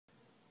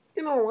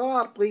You know, a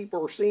lot of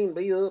people seem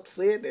to be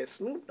upset that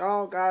Snoop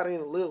Dogg got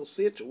in a little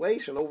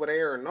situation over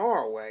there in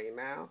Norway.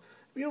 Now,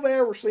 if you've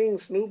ever seen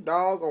Snoop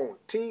Dogg on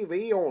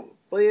TV, on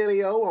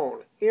video,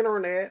 on the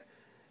internet,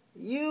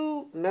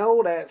 you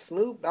know that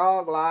Snoop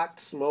Dogg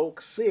likes to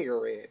smoke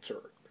cigarettes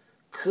or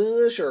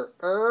kush or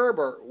herb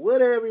or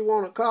whatever you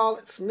want to call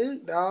it.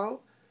 Snoop Dogg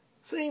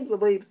seems to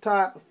be the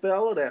type of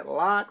fella that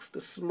likes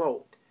to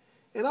smoke.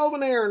 And over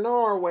there in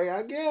Norway,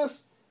 I guess,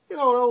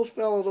 those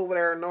fellows over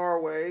there in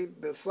Norway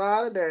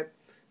decided that,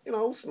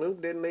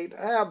 Snoop didn't need to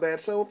have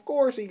that. So, of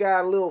course, he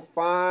got a little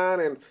fine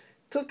and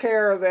took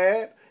care of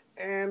that.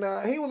 And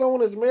he was on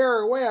his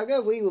merry way. I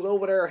guess he was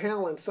over there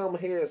handling some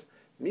of his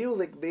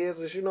music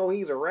business.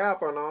 He's a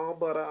rapper and all.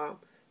 But,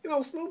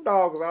 Snoop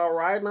Dogg is all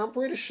right. And I'm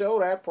pretty sure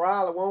that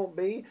probably won't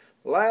be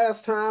the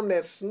last time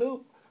that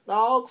Snoop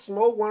Dogg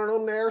smoked one of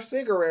them there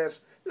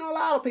cigarettes. A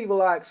lot of people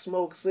like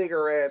smoke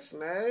cigarettes.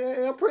 And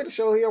I'm pretty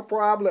sure he'll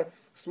probably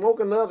smoke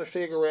another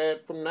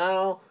cigarette from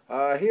now,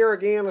 here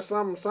again or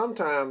something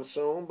sometime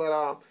soon.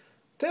 But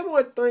tell me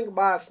what you think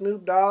about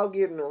Snoop Dogg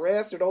getting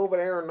arrested over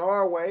there in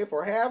Norway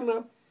for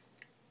having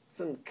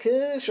some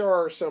kush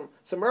or some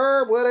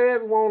herb,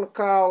 whatever you want to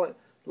call it.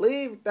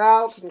 Leave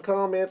thoughts and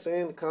comments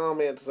in the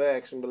comment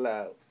section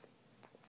below.